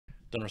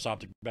Donruss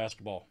Optic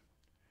Basketball.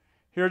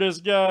 Here it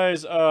is,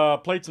 guys.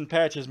 Plates and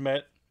patches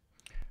met.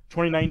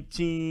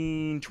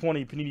 2019-20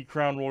 Panini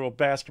Crown Royal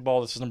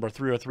Basketball. This is number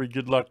 303.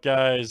 Good luck,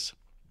 guys.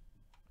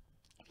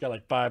 Got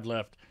like 5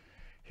 left.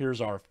 Here's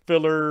our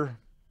filler.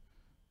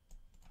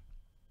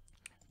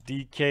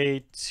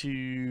 DK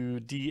to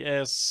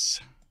DS.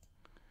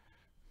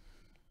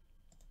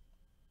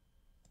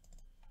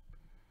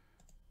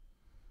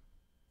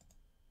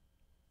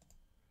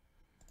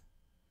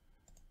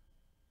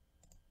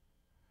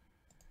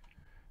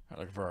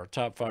 Looking for our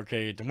top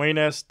 5K. Dwayne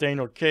S,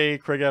 Daniel K,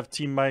 Craig F,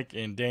 T Mike,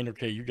 and Daniel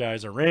K. You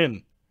guys are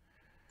in.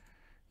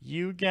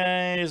 You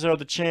guys are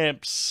the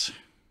champs.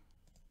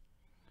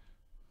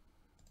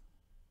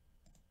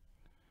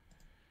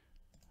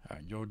 All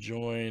right, go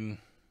join.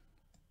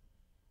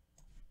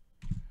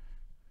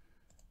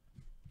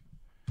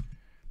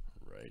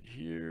 Right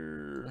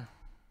here.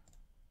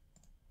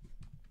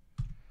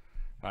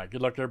 All right,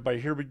 good luck, everybody.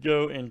 Here we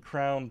go in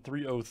Crown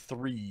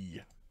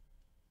 303.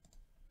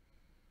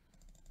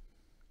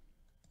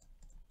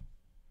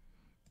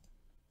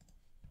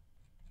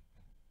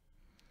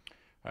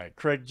 All right,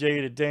 Craig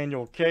J to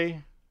Daniel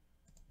K.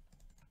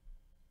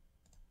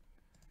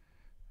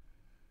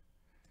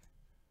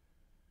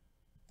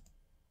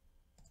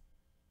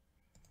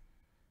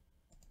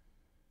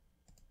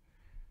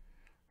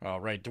 All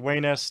right,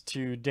 Dwayne S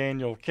to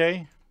Daniel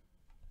K.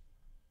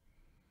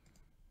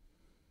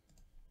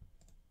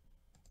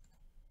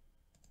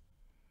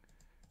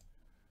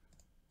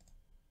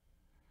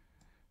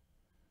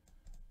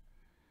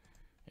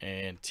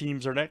 And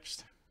teams are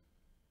next.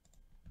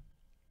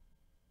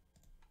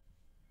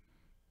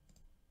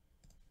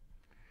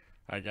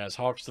 All right, guys,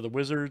 Hawks to the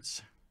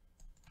Wizards.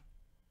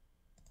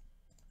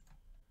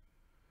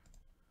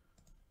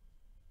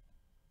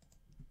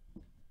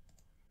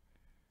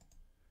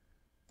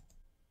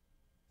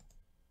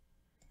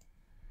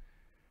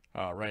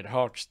 All right,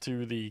 Hawks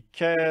to the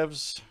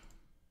Cavs.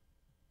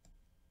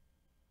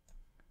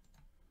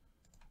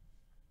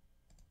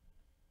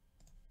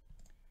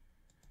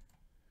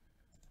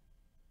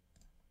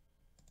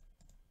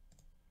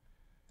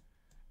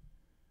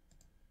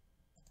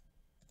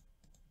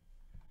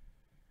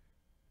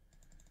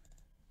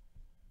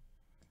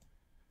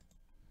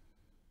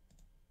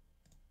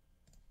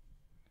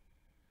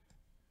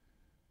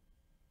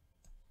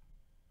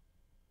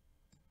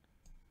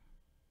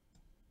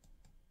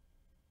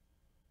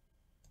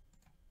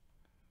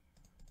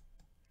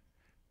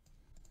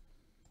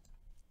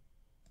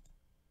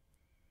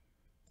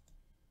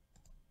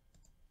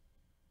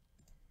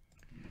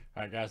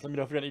 All right, guys, let me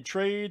know if you got any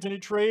trades. Any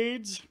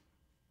trades?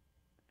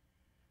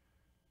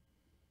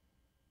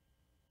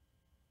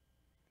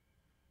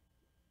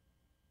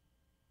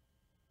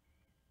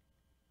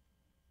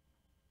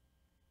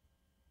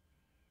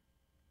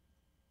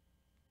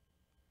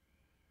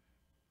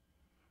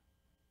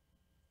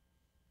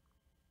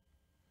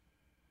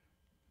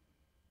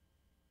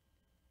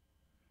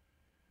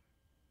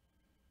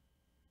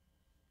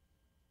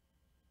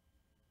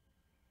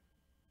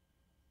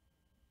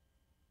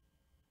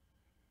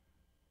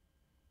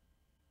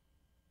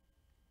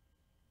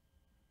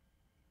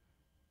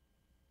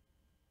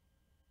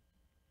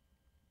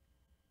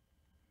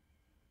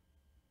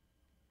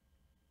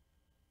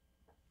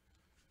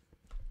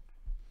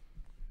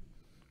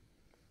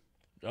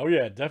 Oh,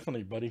 yeah,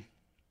 definitely, buddy.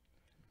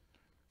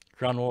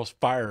 Crown Royal's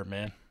fire,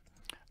 man.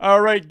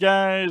 All right,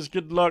 guys,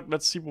 good luck.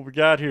 Let's see what we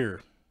got here.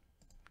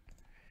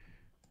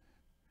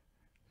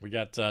 We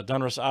got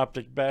Donruss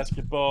Optic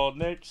Basketball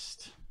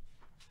next.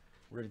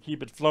 We're going to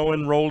keep it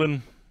flowing,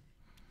 rolling,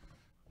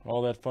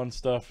 all that fun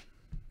stuff.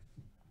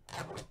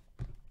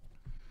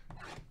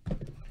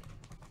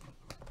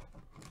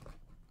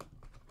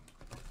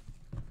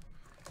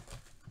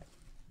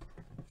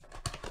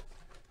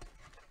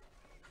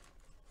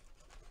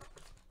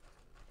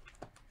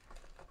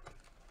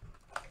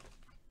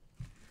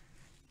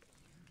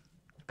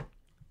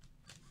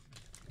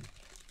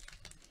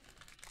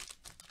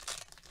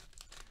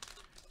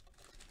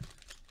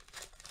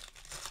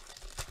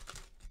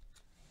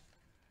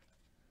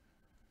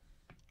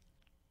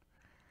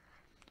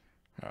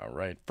 All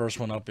right, first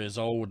one up is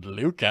old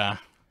Luka.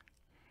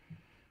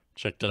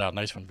 Check that out.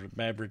 Nice one for the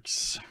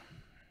Mavericks.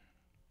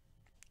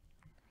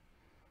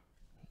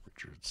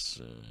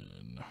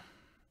 Richardson.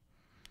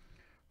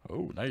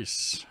 Oh,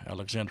 nice.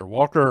 Alexander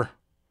Walker.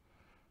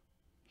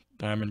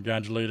 Diamond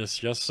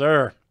Gonzalez. Yes,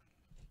 sir.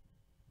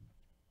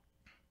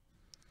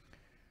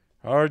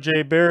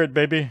 RJ Barrett,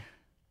 baby.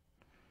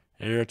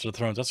 Heir to the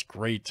Thrones. That's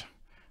great.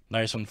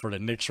 Nice one for the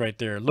Knicks right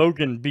there.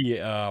 Logan B.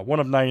 1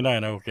 of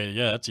 99. Okay,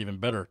 yeah, that's even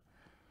better.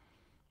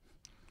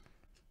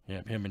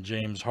 Yeah, him and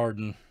James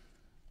Harden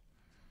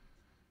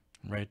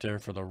right there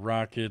for the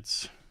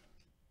Rockets.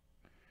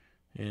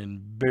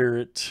 And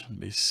Barrett, let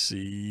me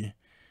see.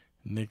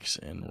 Knicks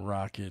and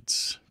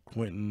Rockets.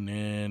 Quentin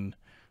and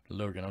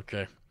Logan.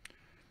 Okay.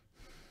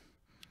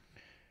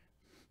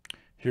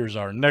 Here's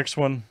our next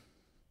one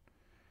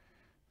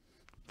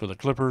for the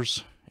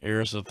Clippers.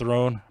 Heirs of the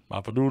Throne.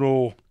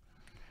 Mapadudo.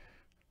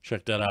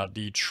 Check that out.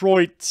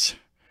 Detroit.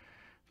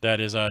 That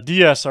is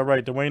DS. All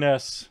right, Dwayne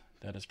S.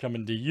 That is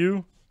coming to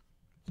you.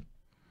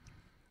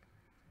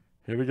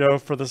 Here we go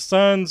for the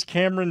Suns.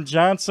 Cameron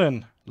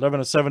Johnson,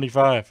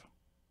 11/75.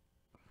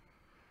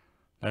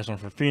 Nice one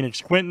for Phoenix.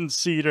 Quentin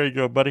C. There you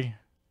go, buddy.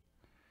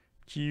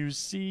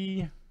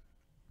 QC.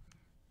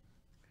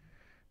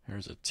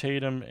 There's a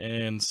Tatum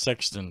and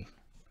Sexton.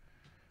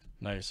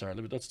 Nice. All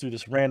right, let's do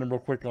this random real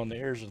quick on the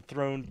Heirs of the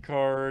Throne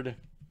card.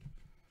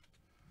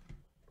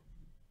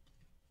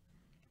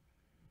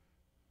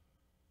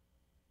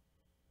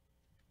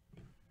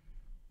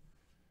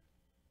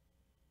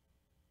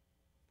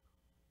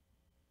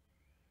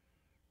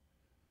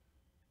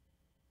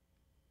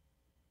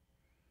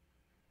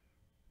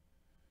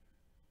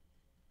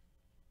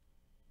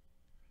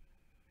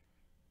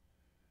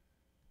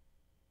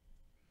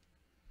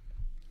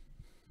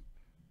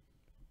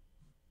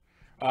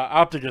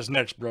 Optic is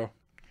next, bro.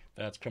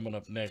 That's coming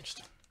up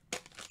next.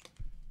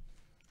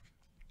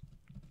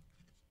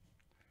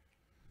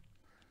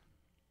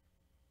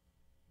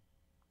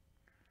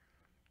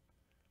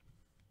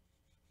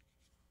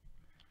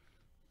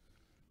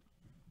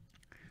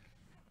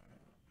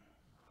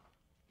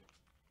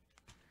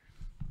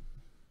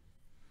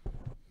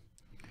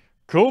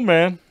 Cool,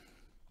 man.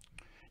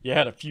 You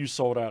had a few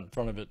sold out in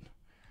front of it.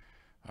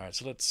 All right,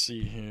 so let's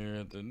see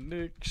here. The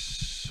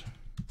Knicks.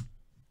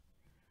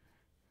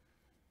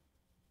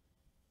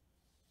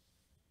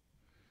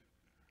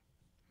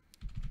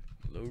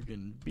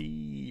 Logan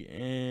B.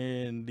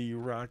 And the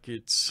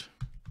Rockets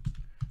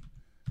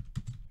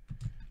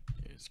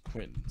is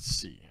Quentin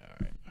C. All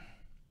right.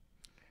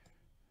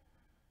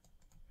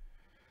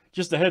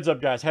 Just a heads up,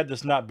 guys. Had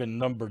this not been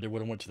numbered, it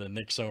would have went to the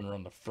Knicks owner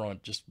on the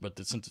front. But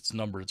since it's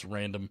numbered, it's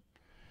random.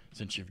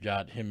 Since you've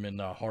got him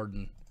and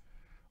Harden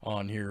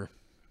on here.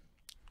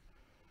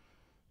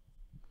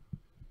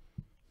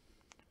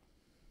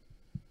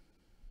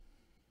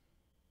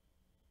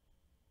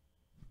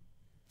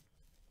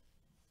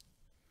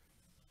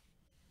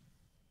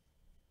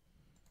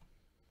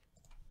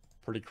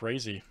 Pretty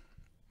crazy.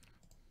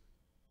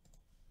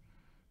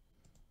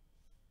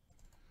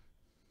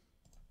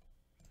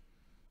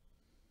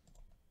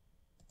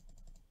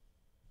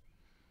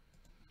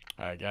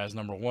 All right, guys.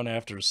 Number 1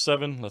 after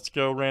 7. Let's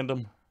go,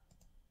 random.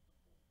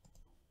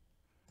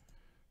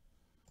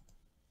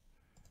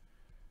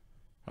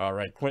 All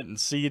right, Quentin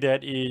C.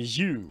 That is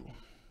you.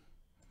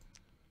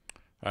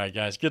 All right,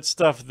 guys. Good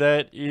stuff.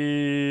 That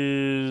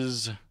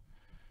is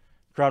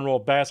Crown Royale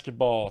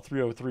Basketball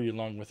 303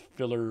 along with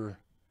filler.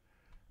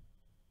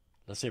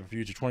 Let's save a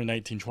future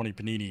 2019-20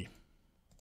 Panini.